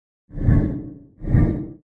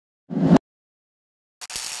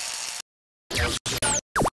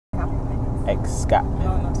escarpment.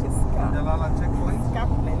 No, not escarpment.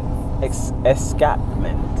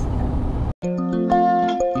 Escarpment.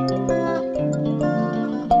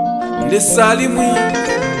 Ndesalimu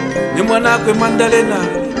ne mwanakwe Mandalena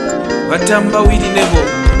batamba wili nebo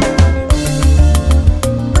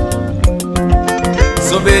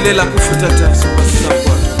zobelela kufutata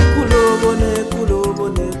sobasakwa kulobone.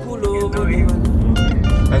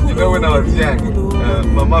 And you know, when I was young,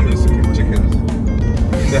 my mom used to keep chickens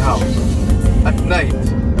in the house at night,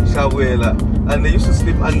 shawela, and they used to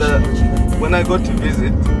sleep under. When I got to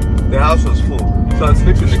visit, the house was full, so I'd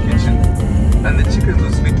sleep in the kitchen, and the chickens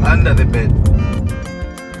would sleep under the bed.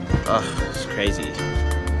 Oh, it's crazy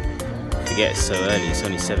to get so early. It's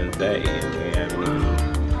only 7:30 and we haven't even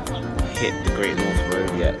hit the Great North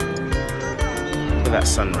Road yet. Look at that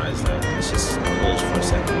sunrise though. Let's just pause for a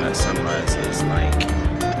second. That sunrise is like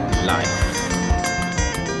life.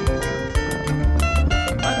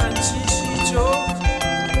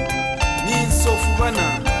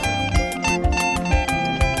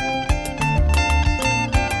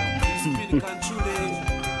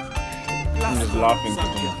 I'm just laughing because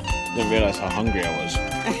I didn't realize how hungry I was.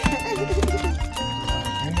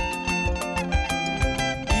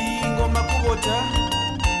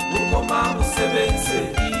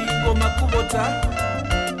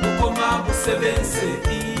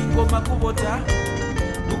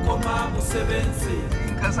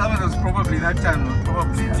 Cassava was probably that time, a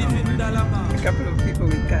couple of people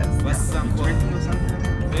with cars. Drinking or something.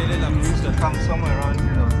 We used to come somewhere around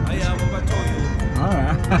here.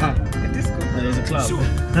 Alright. A disco. There's a club.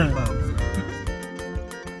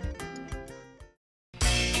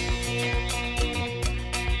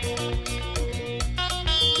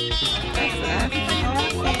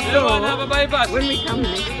 When we come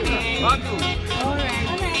next time.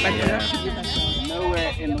 Alright.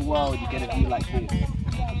 Nowhere in the world you get a view like this.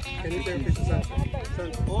 Can you take a picture of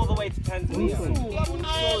sunset? All the way to Tanzania.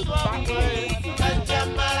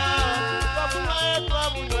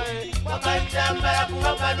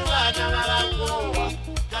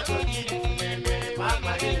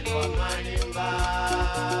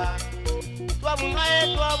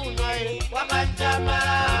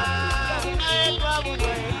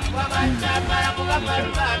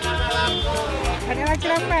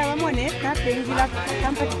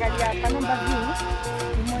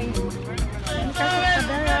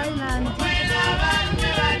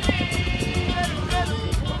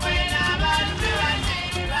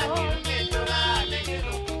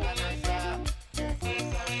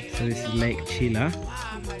 So this is Lake Chila.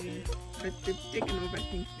 But they've taken over, I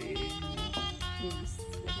think, the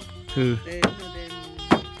Who?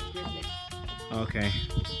 Okay.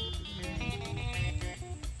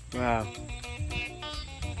 Wow.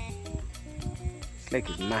 This lake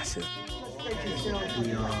is massive.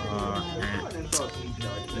 We are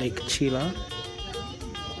at Lake Chila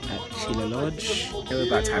at Chila Lodge. We're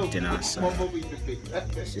about to have dinner, so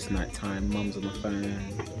it's just night time. Mum's on the phone,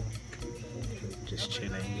 just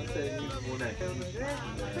chilling,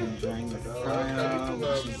 enjoying the fire,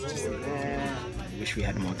 which is just there. Wish we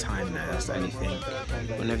had more time there, that's the only thing.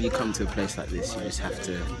 Whenever you come to a place like this, you just have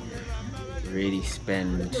to really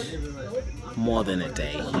spend more than a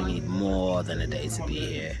day. You need more than a day to be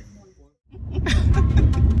here.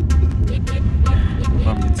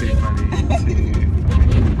 Mum, you're too funny.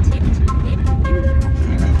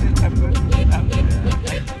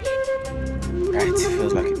 Right, it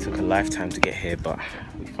feels like it took a lifetime to get here, but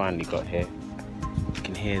we finally got here. You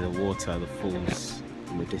can hear the water, the falls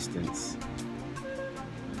in the distance.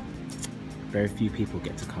 Very few people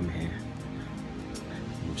get to come here.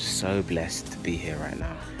 I'm so blessed to be here right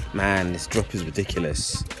now. Man, this drop is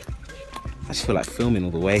ridiculous. I just feel like filming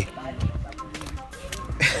all the way.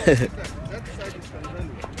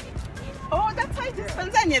 Oh, that side is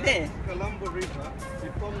Tanzania there. Kalambo River, we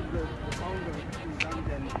formed the founder of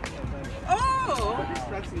Zambia and Tanzania. Oh! But it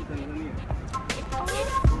starts in Tanzania.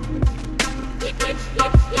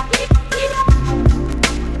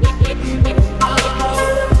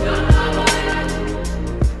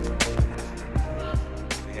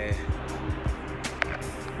 Yeah.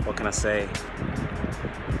 What can I say?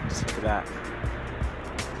 Just look at that.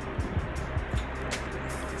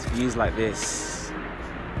 It's views like this.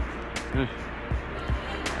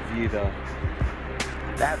 That view though.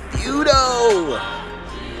 That view though!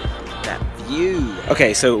 That view.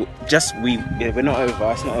 Okay, so we're not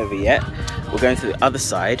over, it's not over yet. We're going to the other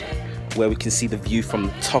side where we can see the view from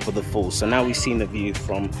the top of the falls. So now we've seen the view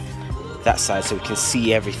from that side so we can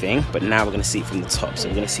see everything, but now we're going to see it from the top, so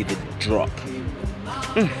we're going to see the drop.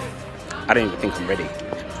 I don't even think I'm ready.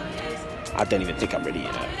 I don't even think I'm ready,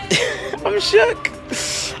 you know. I'm shook.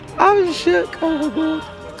 I'm shook. Oh my god.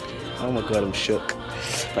 Oh my god, I'm shook.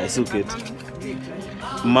 But it's all good.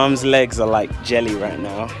 Mum's legs are like jelly right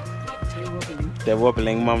now. They're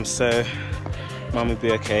wobbling, Mum, so Mum will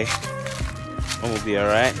be okay. Mum will be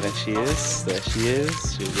alright. There she is. There she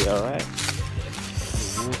is. She'll be alright.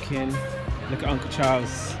 Walking. Look at Uncle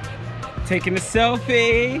Charles. Taking a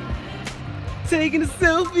selfie. Taking a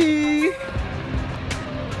selfie.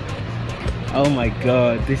 Oh my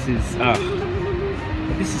god, this is special.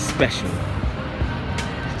 This is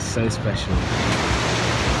so special.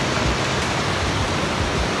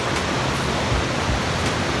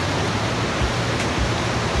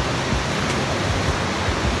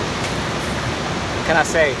 What can I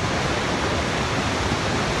say?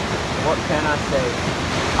 What can I say?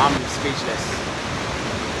 I'm speechless.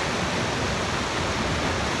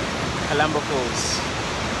 Kalambo Falls.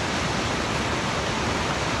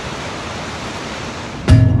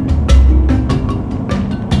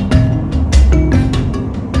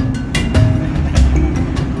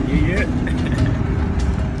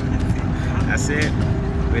 That's it.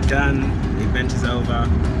 We're done. The event is over.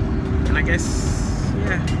 And I guess,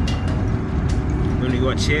 yeah. When we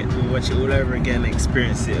watch it, we'll watch it all over again,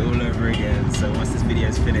 experience it all over again. So once this video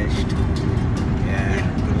is finished, yeah,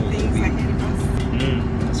 we'll be,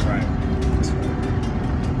 that's right.